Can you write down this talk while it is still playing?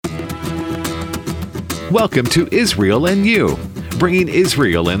Welcome to Israel and You, bringing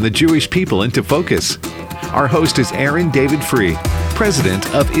Israel and the Jewish people into focus. Our host is Aaron David Free, president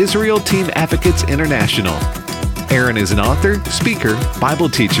of Israel Team Advocates International. Aaron is an author, speaker, Bible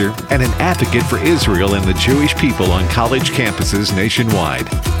teacher, and an advocate for Israel and the Jewish people on college campuses nationwide.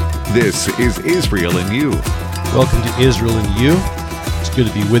 This is Israel and You. Welcome to Israel and You. It's good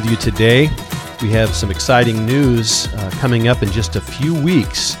to be with you today. We have some exciting news coming up in just a few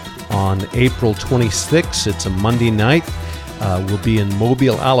weeks. On April 26th, it's a Monday night. We'll be in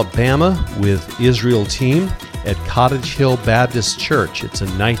Mobile, Alabama with Israel Team at Cottage Hill Baptist Church. It's a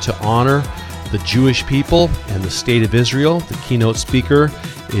night to honor the Jewish people and the state of Israel. The keynote speaker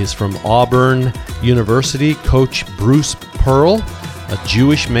is from Auburn University, Coach Bruce Pearl. A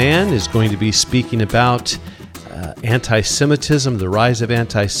Jewish man is going to be speaking about anti-Semitism, the rise of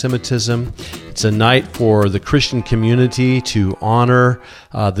anti-Semitism. It's a night for the Christian community to honor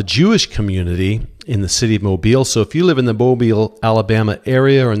the Jewish community in the city of Mobile. So if you live in the Mobile, Alabama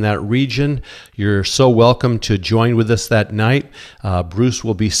area or in that region, you're so welcome to join with us that night. Bruce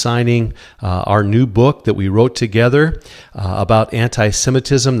will be signing our new book that we wrote together about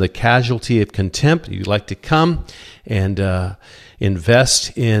anti-Semitism, The Casualty of Contempt. If you'd like to come and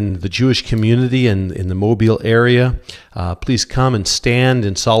invest in the Jewish community and in the Mobile area, please come and stand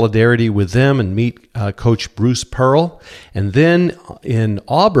in solidarity with them and meet Coach Bruce Pearl. And then in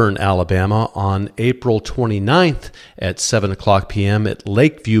Auburn, Alabama, on April 29th at 7 o'clock p.m. at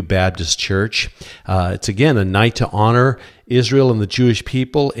Lakeview Baptist Church, it's again a night to honor Israel and the Jewish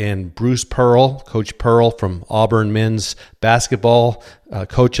people, and Bruce Pearl, Coach Pearl from Auburn men's basketball,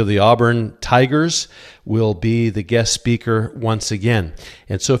 coach of the Auburn Tigers, will be the guest speaker once again.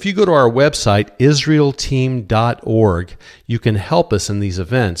 And so if you go to our website, israelteam.org, you can help us in these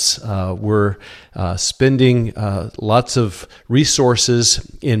events. We're spending lots of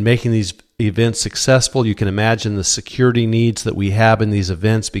resources in making these events successful. You can imagine the security needs that we have in these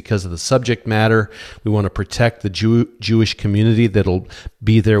events because of the subject matter. We want to protect the Jewish community that'll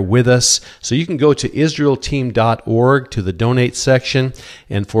be there with us. So you can go to israelteam.org to the donate section,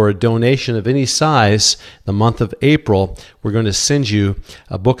 and for a donation of any size, the month of April, we're going to send you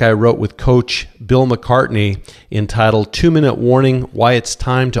a book I wrote with Coach Bill McCartney entitled 2-Minute Warning, Why It's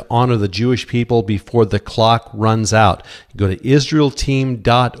Time to Honor the Jewish People Before the Clock Runs Out. Go to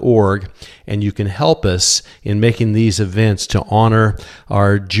israelteam.org and you can help us in making these events to honor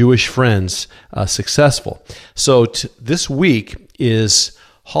our Jewish friends successful. So this week is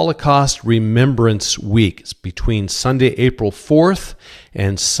Holocaust Remembrance Week. It's between Sunday, April 4th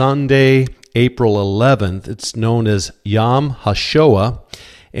and Sunday, April 11th. It's known as Yom HaShoah,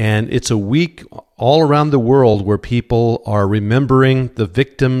 and it's a week all around the world where people are remembering the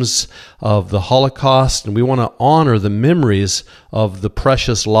victims of the Holocaust, and we want to honor the memories of the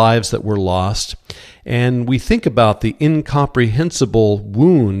precious lives that were lost. And we think about the incomprehensible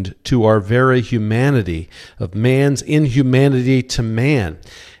wound to our very humanity, of man's inhumanity to man.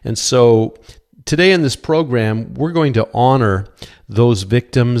 And so today in this program, we're going to honor those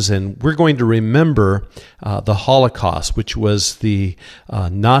victims, and we're going to remember the Holocaust, which was the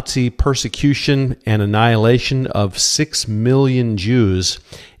Nazi persecution and annihilation of 6 million Jews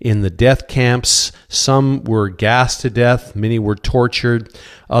in the death camps. Some were gassed to death, many were tortured,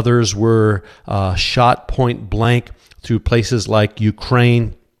 others were shot point blank through places like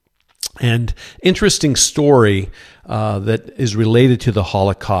Ukraine. And interesting story that is related to the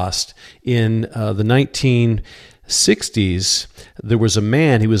Holocaust. In the 1960s, there was a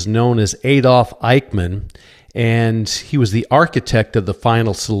man, he was known as Adolf Eichmann, and he was the architect of the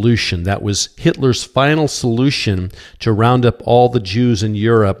final solution. That was Hitler's final solution to round up all the Jews in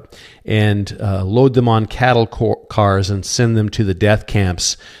Europe and load them on cattle cars and send them to the death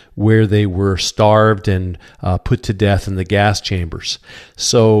camps where they were starved and put to death in the gas chambers.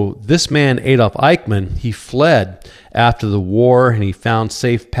 So this man, Adolf Eichmann, he fled after the war, and he found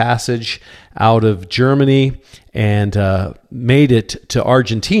safe passage out of Germany and made it to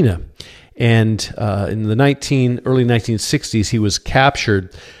Argentina. And in the early 1960s, he was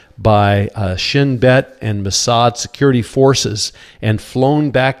captured by Shin Bet and Mossad security forces and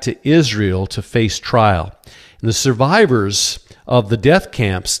flown back to Israel to face trial. And the survivors of the death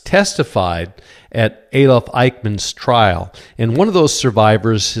camps testified at Adolf Eichmann's trial. And one of those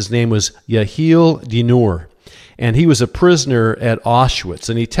survivors, his name was Yehiel Dinur, and he was a prisoner at Auschwitz.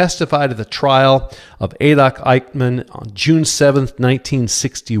 And he testified at the trial of Adolf Eichmann on June 7th,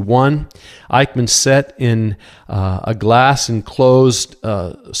 1961. Eichmann sat in a glass enclosed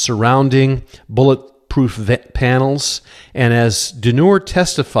surrounding bulletproof panels. And as Dinur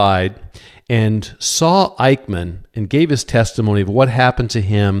testified, and saw Eichmann and gave his testimony of what happened to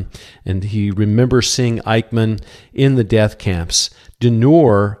him, and he remembers seeing Eichmann in the death camps.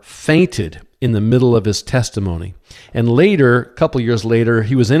 Denur fainted in the middle of his testimony. And later, a couple years later,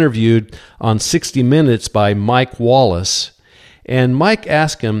 he was interviewed on 60 Minutes by Mike Wallace, and Mike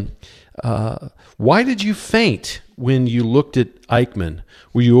asked him, why did you faint when you looked at Eichmann?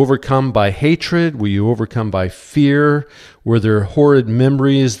 Were you overcome by hatred? Were you overcome by fear? Were there horrid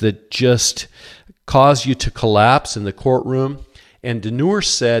memories that just caused you to collapse in the courtroom? And Denur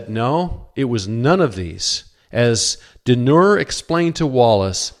said, no, it was none of these. As Denur explained to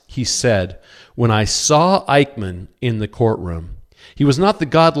Wallace, he said, when I saw Eichmann in the courtroom, he was not the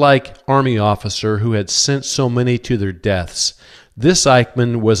godlike army officer who had sent so many to their deaths. This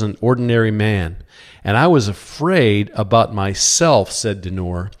Eichmann was an ordinary man, and I was afraid about myself, said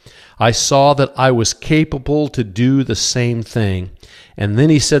Denur. I saw that I was capable to do the same thing. And then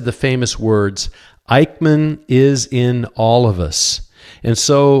he said the famous words, Eichmann is in all of us. And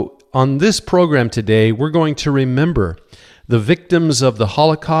so on this program today, we're going to remember the victims of the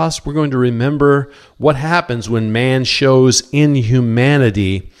Holocaust. We're going to remember what happens when man shows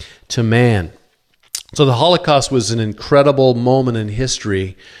inhumanity to man. So the Holocaust was an incredible moment in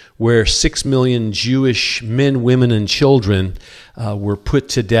history where 6 million Jewish men, women, and children were put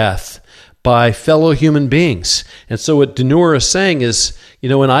to death by fellow human beings. And so what Denur is saying is,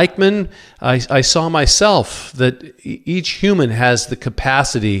 in Eichmann, I saw myself that each human has the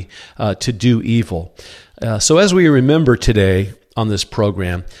capacity to do evil. So as we remember today on this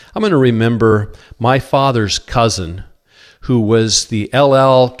program, I'm going to remember my father's cousin, who was the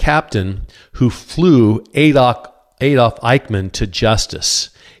LL captain who flew Adolf Eichmann to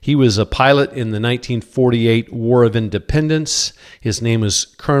justice. He was a pilot in the 1948 War of Independence. His name was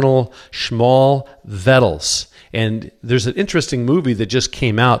Colonel Shmuel Vettels. And there's an interesting movie that just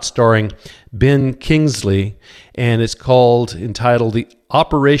came out starring Ben Kingsley, and it's entitled The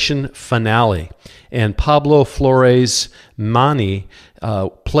Operation Finale. And Pablo Flores Mani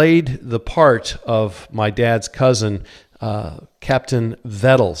played the part of my dad's cousin, Captain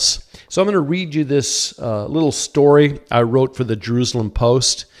Vettels. So I'm going to read you this little story I wrote for the Jerusalem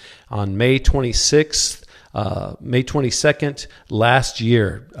Post on May 22nd last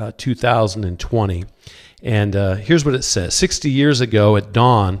year, 2020. And here's what it says. 60 years ago at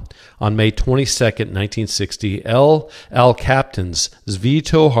dawn on May 22nd, 1960, LL captains Zvi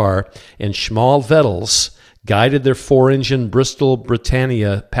Tohar and Shmuel Vettels guided their 4-engine Bristol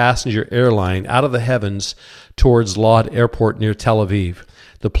Britannia passenger airline out of the heavens towards Lod Airport near Tel Aviv.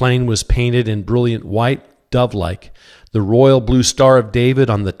 The plane was painted in brilliant white, dove-like. The royal blue Star of David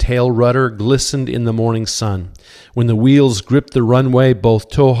on the tail rudder glistened in the morning sun. When the wheels gripped the runway, both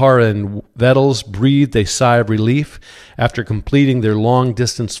Tohar and Vettels breathed a sigh of relief after completing their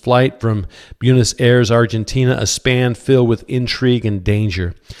long-distance flight from Buenos Aires, Argentina, a span filled with intrigue and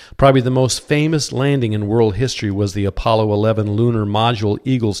danger. Probably the most famous landing in world history was the Apollo 11 lunar module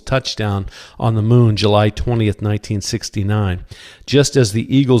Eagle's touchdown on the moon, July 20th, 1969. Just as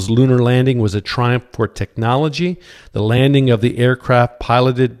the Eagle's lunar landing was a triumph for technology, the landing of the aircraft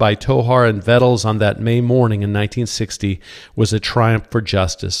piloted by Tohar and Vettels on that May morning in 1960 was a triumph for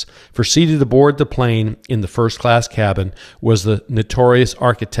justice. For seated aboard the plane in the first-class cabin was the notorious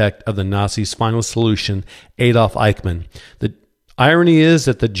architect of the Nazis' final solution, Adolf Eichmann. The irony is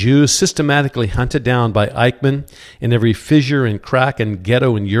that the Jews systematically hunted down by Eichmann in every fissure and crack and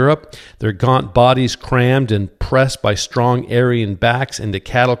ghetto in Europe, their gaunt bodies crammed and pressed by strong Aryan backs into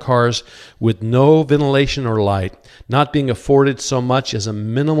cattle cars with no ventilation or light, not being afforded so much as a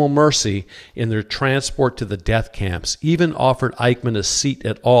minimal mercy in their transport to the death camps, even offered Eichmann a seat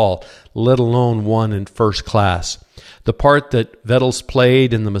at all, let alone one in first class. The part that Vettels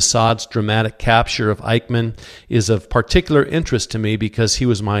played in the Mossad's dramatic capture of Eichmann is of particular interest to me because he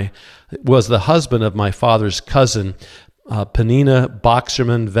was the husband of my father's cousin, Penina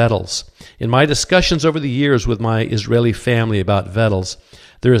Boxerman Vettels. In my discussions over the years with my Israeli family about Vettels,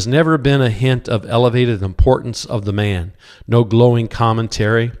 there has never been a hint of elevated importance of the man, no glowing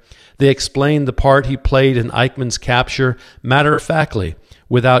commentary. They explained the part he played in Eichmann's capture matter-of-factly,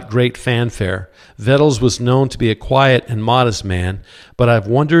 without great fanfare. Vettels was known to be a quiet and modest man, but I've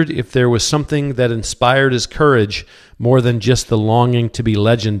wondered if there was something that inspired his courage more than just the longing to be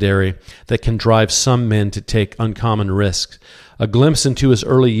legendary that can drive some men to take uncommon risks. A glimpse into his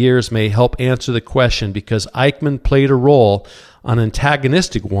early years may help answer the question because Eichmann played a role, an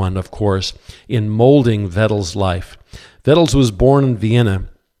antagonistic one, of course, in molding Vettels' life. Vettels was born in Vienna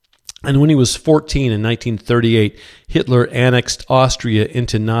And when he was 14 in 1938, Hitler annexed Austria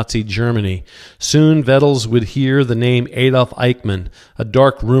into Nazi Germany. Soon Vettels would hear the name Adolf Eichmann. A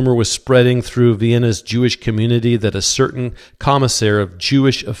dark rumor was spreading through Vienna's Jewish community that a certain commissar of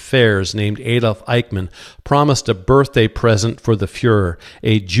Jewish affairs named Adolf Eichmann promised a birthday present for the Fuhrer,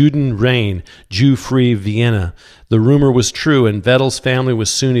 a Judenrein, Jew-free Vienna. The rumor was true, and Vettels' family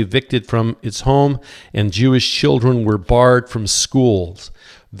was soon evicted from its home, and Jewish children were barred from schools.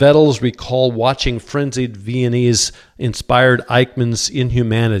 Vettels recalled watching frenzied Viennese inspired Eichmann's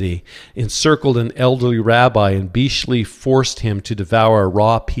inhumanity, encircled an elderly rabbi and beastly forced him to devour a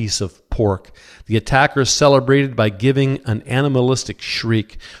raw piece of pork. The attackers celebrated by giving an animalistic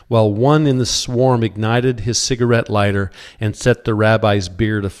shriek, while one in the swarm ignited his cigarette lighter and set the rabbi's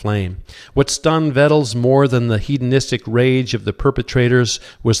beard aflame. What stunned Vettels more than the hedonistic rage of the perpetrators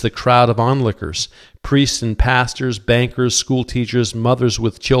was the crowd of onlookers. Priests and pastors, bankers, school teachers, mothers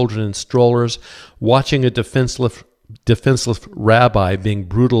with children in strollers, watching a defenseless rabbi being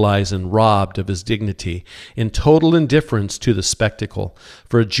brutalized and robbed of his dignity, in total indifference to the spectacle.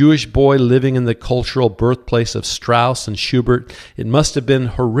 For a Jewish boy living in the cultural birthplace of Strauss and Schubert, it must have been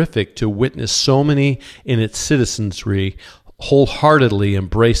horrific to witness so many in its citizenry wholeheartedly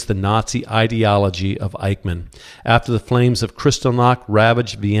embraced the Nazi ideology of Eichmann. After the flames of Kristallnacht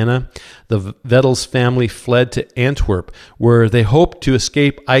ravaged Vienna, the Vettels family fled to Antwerp, where they hoped to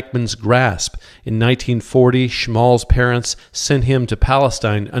escape Eichmann's grasp. In 1940, Schmal's parents sent him to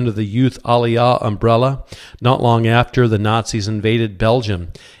Palestine under the Youth Aliyah umbrella. Not long after, the Nazis invaded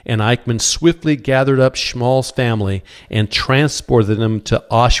Belgium, and Eichmann swiftly gathered up Schmal's family and transported them to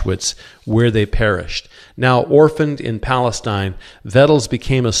Auschwitz, where they perished. Now orphaned in Palestine, Vettels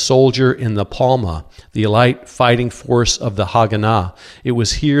became a soldier in the Palma, the elite fighting force of the Haganah. It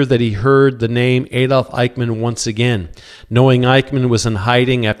was here that he heard the name Adolf Eichmann once again. Knowing Eichmann was in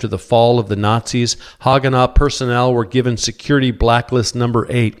hiding after the fall of the Nazis, Haganah personnel were given security blacklist number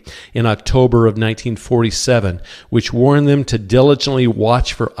 8 in October of 1947, which warned them to diligently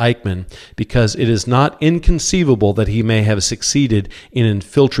watch for Eichmann, because it is not inconceivable that he may have succeeded in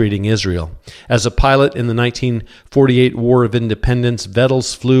infiltrating Israel. As a pilot in the 1948 War of Independence,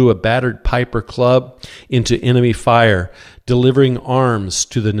 Vettels flew a battered Piper Club into enemy fire, delivering arms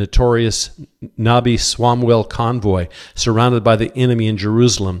to the notorious Nabi Swamwell convoy surrounded by the enemy in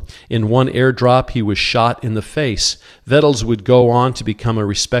Jerusalem. In one airdrop, he was shot in the face. Vettels would go on to become a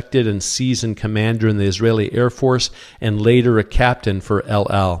respected and seasoned commander in the Israeli Air Force and later a captain for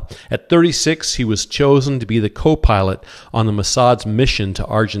El Al. At 36, he was chosen to be the co-pilot on the Mossad's mission to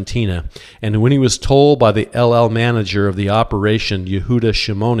Argentina, and when he was told by the El Al manager of the operation, Yehuda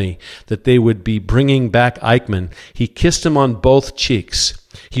Shimoni, that they would be bringing back Eichmann, he kissed him on both cheeks.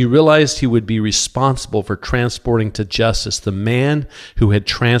 He realized he would be responsible for transporting to justice the man who had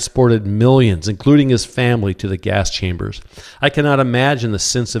transported millions, including his family, to the gas chambers. I cannot imagine the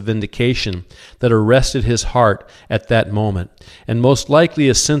sense of vindication that arrested his heart at that moment, and most likely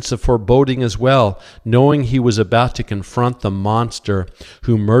a sense of foreboding as well, knowing he was about to confront the monster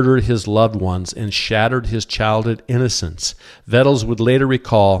who murdered his loved ones and shattered his childhood innocence. Vettels would later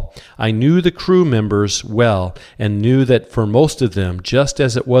recall, "I knew the crew members well and knew that for most of them, just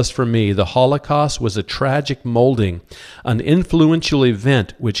as it was for me, the Holocaust was a tragic molding, an influential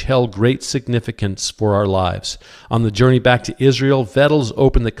event which held great significance for our lives." On the journey back to Israel, Vettels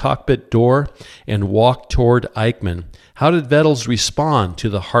opened the cockpit door and walked toward Eichmann. How did Vettels respond to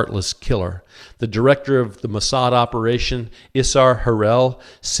the heartless killer? The director of the Mossad operation, Issar Harel,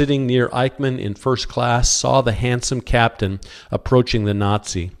 sitting near Eichmann in first class, saw the handsome captain approaching the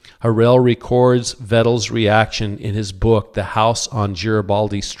Nazi. Harel records Vettels' reaction in his book, The House on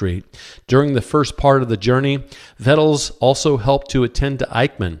Garibaldi Street. During the first part of the journey, Vettels also helped to attend to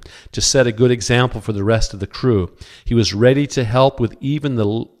Eichmann to set a good example for the rest of the crew. He was ready to help with even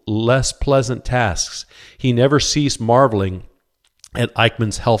the less pleasant tasks. He never ceased marveling at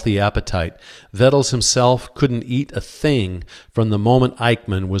Eichmann's healthy appetite. Vettels himself couldn't eat a thing from the moment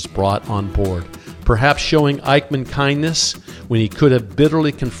Eichmann was brought on board. Perhaps showing Eichmann kindness when he could have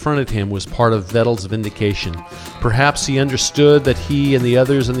bitterly confronted him was part of Vettels' vindication. Perhaps he understood that he and the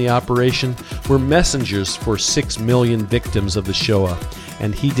others in the operation were messengers for 6 million victims of the Shoah,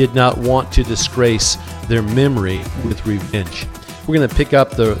 and he did not want to disgrace their memory with revenge. We're going to pick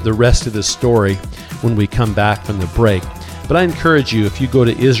up the rest of the story when we come back from the break. But I encourage you, if you go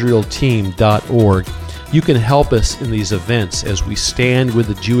to IsraelTeam.org, you can help us in these events as we stand with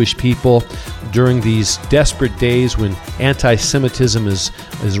the Jewish people during these desperate days when anti-Semitism is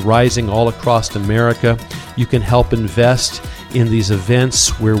rising all across America. You can help invest in these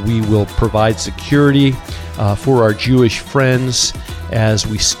events where we will provide security for our Jewish friends as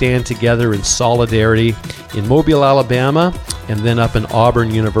we stand together in solidarity in Mobile, Alabama, and then up in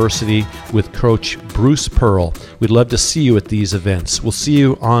Auburn University with Coach Bruce Pearl. We'd love to see you at these events. We'll see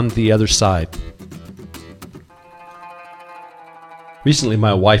you on the other side. Recently,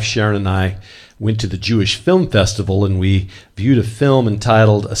 my wife Sharon and I went to the Jewish Film Festival, and we viewed a film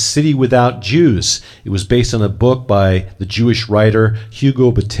entitled A City Without Jews. It was based on a book by the Jewish writer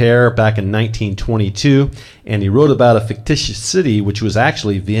Hugo Bataire back in 1922, and he wrote about a fictitious city, which was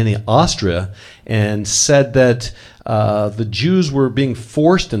actually Vienna, Austria, and said that the Jews were being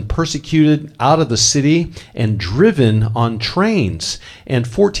forced and persecuted out of the city and driven on trains. And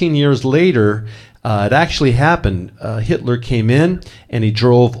 14 years later, it actually happened. Hitler came in and he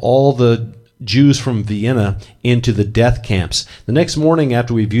drove all the Jews from Vienna into the death camps. The next morning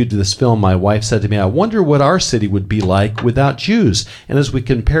after we viewed this film, my wife said to me, I wonder what our city would be like without Jews. And as we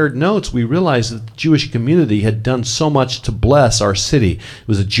compared notes, we realized that the Jewish community had done so much to bless our city. It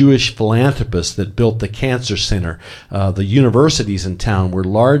was a Jewish philanthropist that built the cancer center. The universities in town were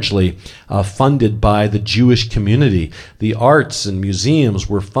largely funded by the Jewish community. The arts and museums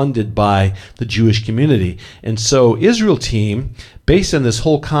were funded by the Jewish community. And so Israel Team, based on this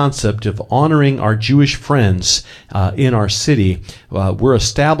whole concept of honoring our Jewish friends in our city, we're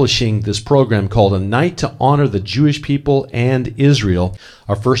establishing this program called A Night to Honor the Jewish People and Israel.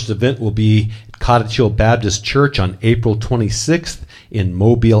 Our first event will be at Cottage Hill Baptist Church on April 26th in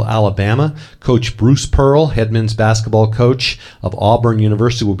Mobile, Alabama. Coach Bruce Pearl, head men's basketball coach of Auburn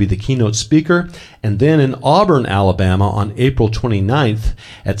University, will be the keynote speaker. And then in Auburn, Alabama on April 29th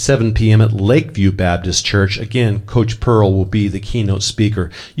at 7 p.m. at Lakeview Baptist Church, again, Coach Pearl will be the keynote speaker.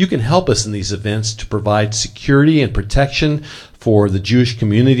 You can help us in these events to provide security and protection for the Jewish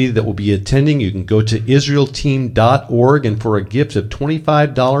community that will be attending. You can go to israelteam.org, and for a gift of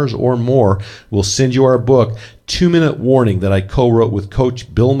 $25 or more, we'll send you our book, 2-Minute Warning, that I co-wrote with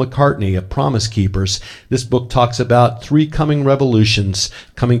Coach Bill McCartney of Promise Keepers. This book talks about 3 coming revolutions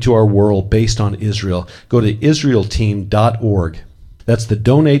coming to our world based on Israel. Go to israelteam.org. That's the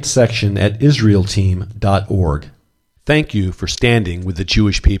donate section at israelteam.org. Thank you for standing with the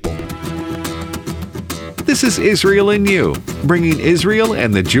Jewish people. This is Israel in You, bringing Israel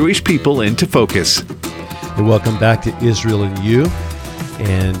and the Jewish people into focus. And welcome back to Israel in You.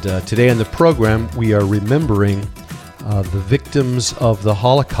 And today on the program, we are remembering the victims of the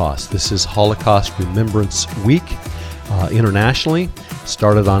Holocaust. This is Holocaust Remembrance Week internationally.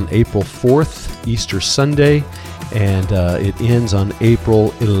 Started on April 4th, Easter Sunday, and it ends on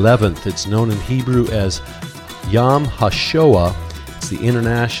April 11th. It's known in Hebrew as Yom HaShoah. It's the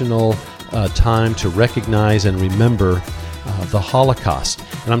international time to recognize and remember the Holocaust.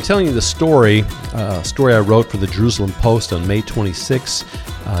 And I'm telling you the story I wrote for the Jerusalem Post on May 26,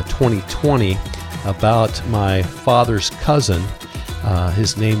 2020, about my father's cousin.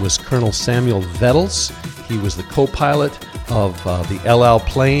 His name was Colonel Samuel Vettels. He was the co-pilot of the El Al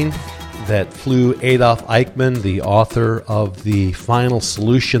plane that flew Adolf Eichmann, the author of The Final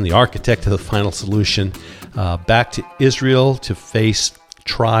Solution, the architect of The Final Solution, back to Israel to face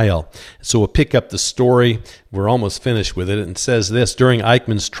trial. So we'll pick up the story. We're almost finished with it. It says this: during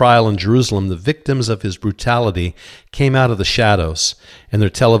Eichmann's trial in Jerusalem, the victims of his brutality came out of the shadows, and their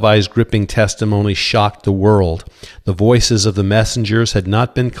televised gripping testimony shocked the world. The voices of the messengers had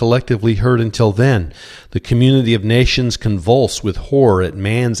not been collectively heard until then. The community of nations convulsed with horror at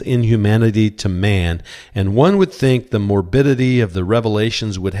man's inhumanity to man, and one would think the morbidity of the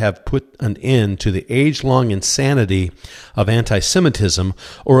revelations would have put an end to the age-long insanity of anti-Semitism,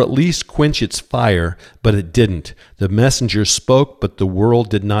 or at least quench its fire, but it didn't. The messengers spoke, but the world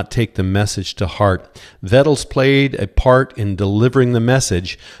did not take the message to heart. Vettels played a part in delivering the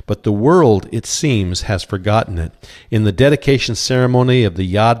message, but the world, it seems, has forgotten it. In the dedication ceremony of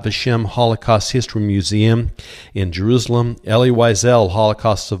the Yad Vashem Holocaust History Museum in Jerusalem, Elie Wiesel,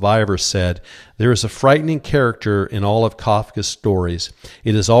 Holocaust survivor, said, "There is a frightening character in all of Kafka's stories.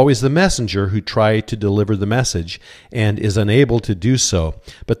 It is always the messenger who tried to deliver the message and is unable to do so.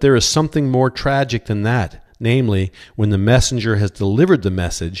 But there is something more tragic than that, namely, when the messenger has delivered the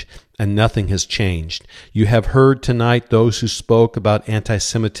message and nothing has changed. You have heard tonight those who spoke about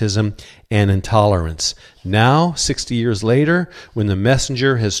anti-Semitism and intolerance. Now, 60 years later, when the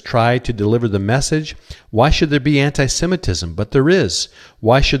messenger has tried to deliver the message, why should there be anti-Semitism? But there is.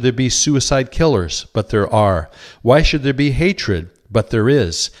 Why should there be suicide killers? But there are. Why should there be hatred? But there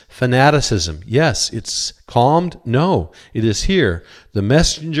is. fanaticism. Yes, it's calmed. No, it is here. The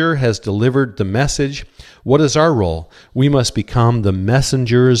messenger has delivered the message. What is our role? We must become the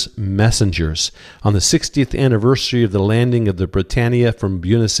messenger's messengers. On the 60th anniversary of the landing of the Britannia from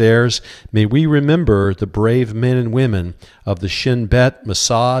Buenos Aires, may we remember the brave men and women of the Shin Bet,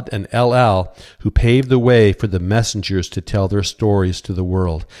 Mossad, and El Al who paved the way for the messengers to tell their stories to the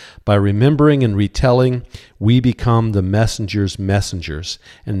world. By remembering and retelling, we become the messenger's messengers.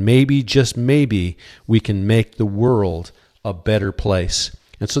 And maybe, just maybe, we can make the world a better place.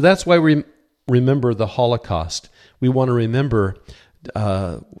 And so that's why we remember the Holocaust. We want to remember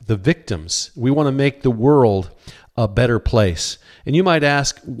the victims. We want to make the world a better place. And you might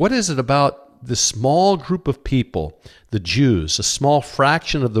ask, what is it about this small group of people, the Jews, a small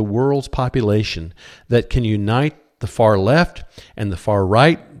fraction of the world's population, that can unite the far left and the far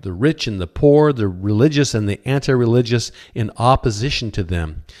right, the rich and the poor, the religious and the anti-religious, in opposition to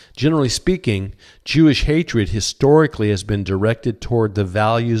them? Generally speaking, Jewish hatred historically has been directed toward the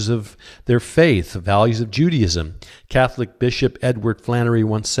values of their faith, the values of Judaism. Catholic Bishop Edward Flannery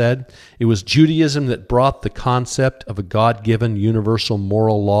once said, "It was Judaism that brought the concept of a God-given universal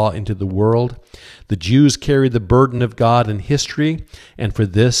moral law into the world. The Jews carry the burden of God in history, and for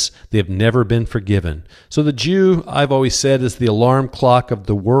this they have never been forgiven." So the Jew, I've always said, is the alarm clock of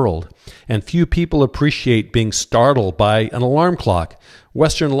the world, and few people appreciate being startled by an alarm clock.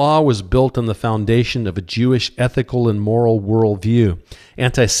 Western law was built on the foundation of a Jewish ethical and moral worldview.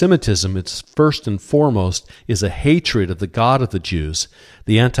 Anti-Semitism, its first and foremost, is a hatred of the God of the Jews.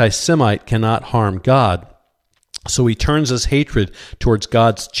 The anti-Semite cannot harm God, so he turns his hatred towards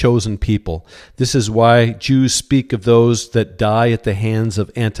God's chosen people. This is why Jews speak of those that die at the hands of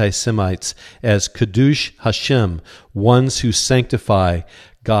anti-Semites as Kadush Hashem, ones who sanctify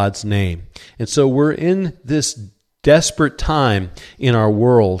God's name. And so we're in this desperate time in our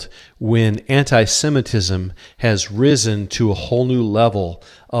world when anti-Semitism has risen to a whole new level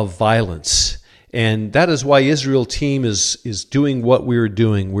of violence. And that is why Israel Team is doing what we're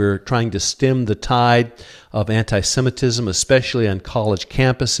doing. We're trying to stem the tide of anti-Semitism, especially on college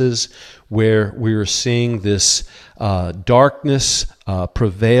campuses, where we're seeing this darkness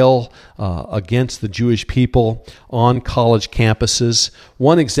prevail against the Jewish people on college campuses.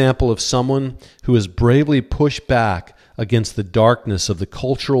 One example of someone who has bravely pushed back against the darkness of the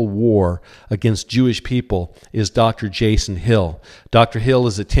cultural war against Jewish people is Dr. Jason Hill. Dr. Hill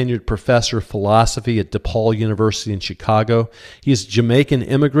is a tenured professor of philosophy at DePaul University in Chicago. He is a Jamaican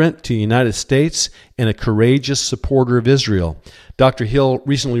immigrant to the United States and a courageous supporter of Israel. Dr. Hill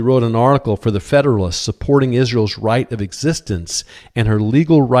recently wrote an article for The Federalist supporting Israel's right of existence and her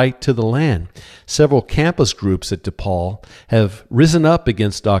legal right to the land. Several campus groups at DePaul have risen up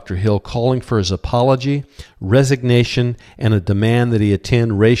against Dr. Hill, calling for his apology, resignation, and a demand that he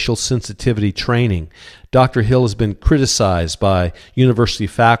attend racial sensitivity training. Dr. Hill has been criticized by university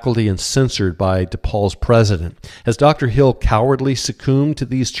faculty and censored by DePaul's president. Has Dr. Hill cowardly succumbed to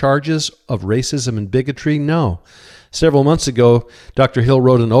these charges of racism and bigotry? No. Several months ago, Dr. Hill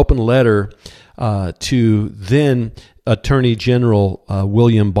wrote an open letter to then Attorney General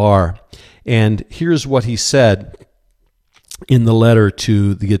William Barr. And here's what he said in the letter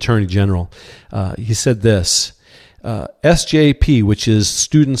to the Attorney General. He said this: SJP, which is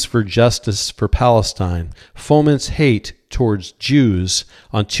Students for Justice for Palestine, foments hate towards Jews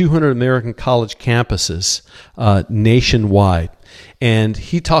on 200 American college campuses nationwide. And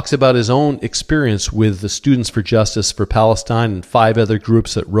he talks about his own experience with the Students for Justice for Palestine and 5 other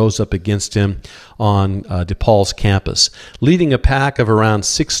groups that rose up against him on DePaul's campus. Leading a pack of around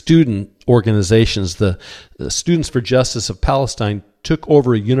 6 student organizations, the Students for Justice of Palestine took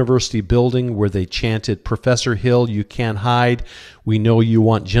over a university building where they chanted, "Professor Hill, you can't hide. We know you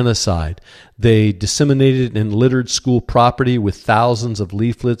want genocide." They disseminated and littered school property with thousands of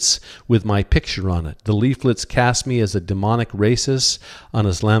leaflets with my picture on it. The leaflets cast me as a demonic racist, an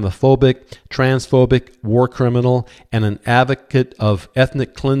Islamophobic, transphobic, war criminal, and an advocate of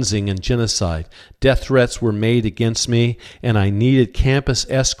ethnic cleansing and genocide. Death threats were made against me, and I needed campus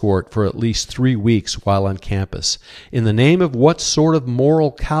escort for at least 3 weeks while on campus. In the name of what sort of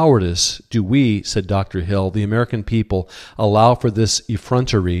moral cowardice do we, said Dr. Hill, the American people, allow for this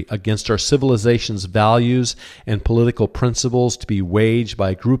effrontery against our civilization's values and political principles to be waged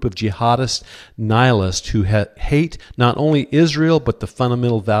by a group of jihadist nihilists who hate not only Israel but the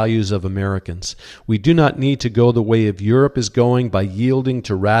fundamental values of Americans? We do not need to go the way of Europe is going by yielding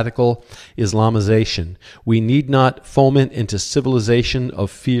to radical Islamization. We need not foment into civilization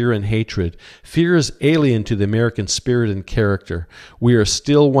of fear and hatred. Fear is alien to the American spirit and character. We are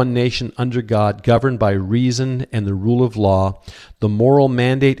still one nation under God, governed by reason and the rule of law. The moral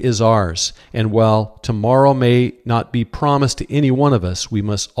mandate is ours, and while tomorrow may not be promised to any one of us, we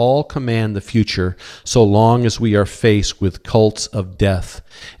must all command the future so long as we are faced with cults of death.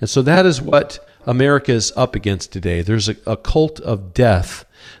 And so that is what America is up against today. There's a cult of death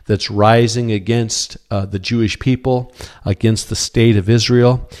that's rising against the Jewish people, against the state of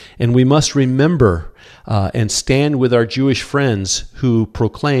Israel. And we must remember and stand with our Jewish friends who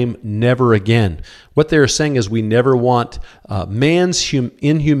proclaim never again. What they're saying is we never want man's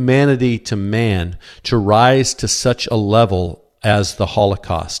inhumanity to man to rise to such a level as the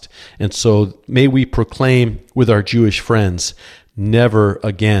Holocaust. And so may we proclaim with our Jewish friends, never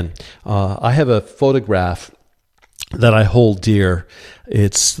again. I have a photograph that I hold dear.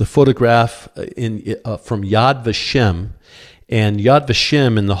 It's the photograph from Yad Vashem. And Yad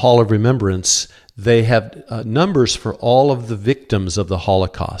Vashem in the Hall of Remembrance, they have numbers for all of the victims of the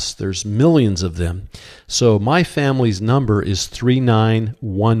Holocaust. There's millions of them. So my family's number is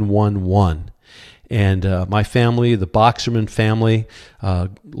 39111. And my family, the Boxerman family,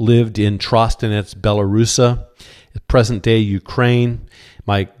 lived in Trostanets, Belarusia, present-day Ukraine.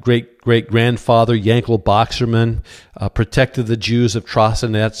 My great-great-grandfather, Yankel Boxerman, protected the Jews of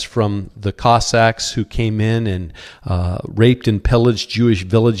Trostanets from the Cossacks who came in and raped and pillaged Jewish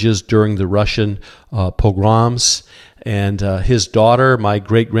villages during the Russian pogroms. And his daughter, my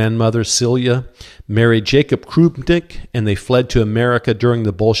great-grandmother, Celia, married Jacob Krupnik, and they fled to America during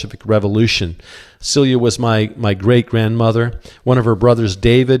the Bolshevik Revolution. Celia was my great-grandmother. One of her brothers,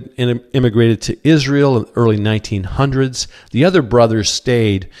 David, immigrated to Israel in the early 1900s. The other brothers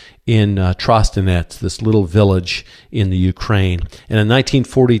stayed in Trostanets, this little village in the Ukraine. And in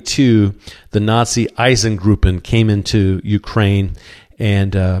 1942, the Nazi Eisengruppen came into Ukraine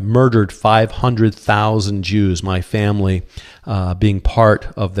and murdered 500,000 Jews, my family being part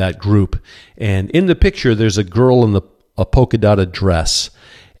of that group. And in the picture, there's a girl in a polka-dotted dress,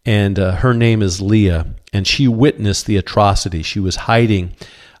 and her name is Leah, and she witnessed the atrocity. She was hiding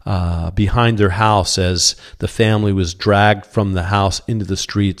behind their house as the family was dragged from the house into the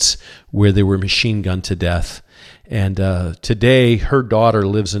streets where they were machine gunned to death. And today, her daughter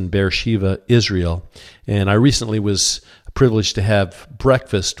lives in Beersheba, Israel, and I recently was privileged to have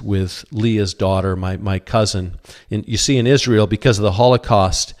breakfast with Leah's daughter, my cousin. And you see, in Israel, because of the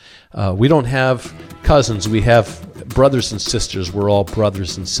Holocaust, we don't have cousins. We have brothers and sisters. We're all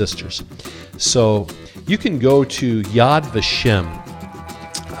brothers and sisters. So you can go to Yad Vashem,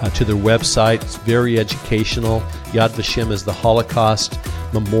 to their website. It's very educational. Yad Vashem is the Holocaust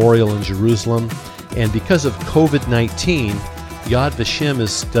Memorial in Jerusalem. And because of COVID-19, Yad Vashem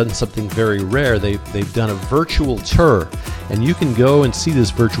has done something very rare. They've done a virtual tour, and you can go and see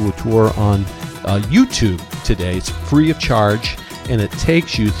this virtual tour on YouTube today. It's free of charge, and it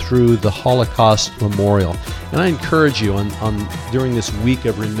takes you through the Holocaust Memorial. And I encourage you during this week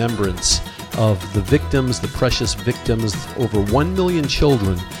of remembrance of the victims, the precious victims. Over 1 million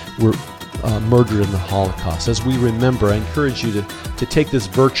children were murdered in the Holocaust. As we remember, I encourage you to take this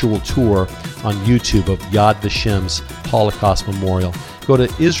virtual tour on YouTube of Yad Vashem's Holocaust Memorial. Go to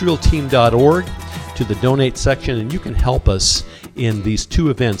IsraelTeam.org to the donate section, and you can help us in these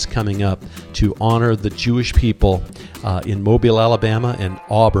two events coming up to honor the Jewish people in Mobile, Alabama and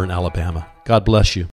Auburn, Alabama. God bless you.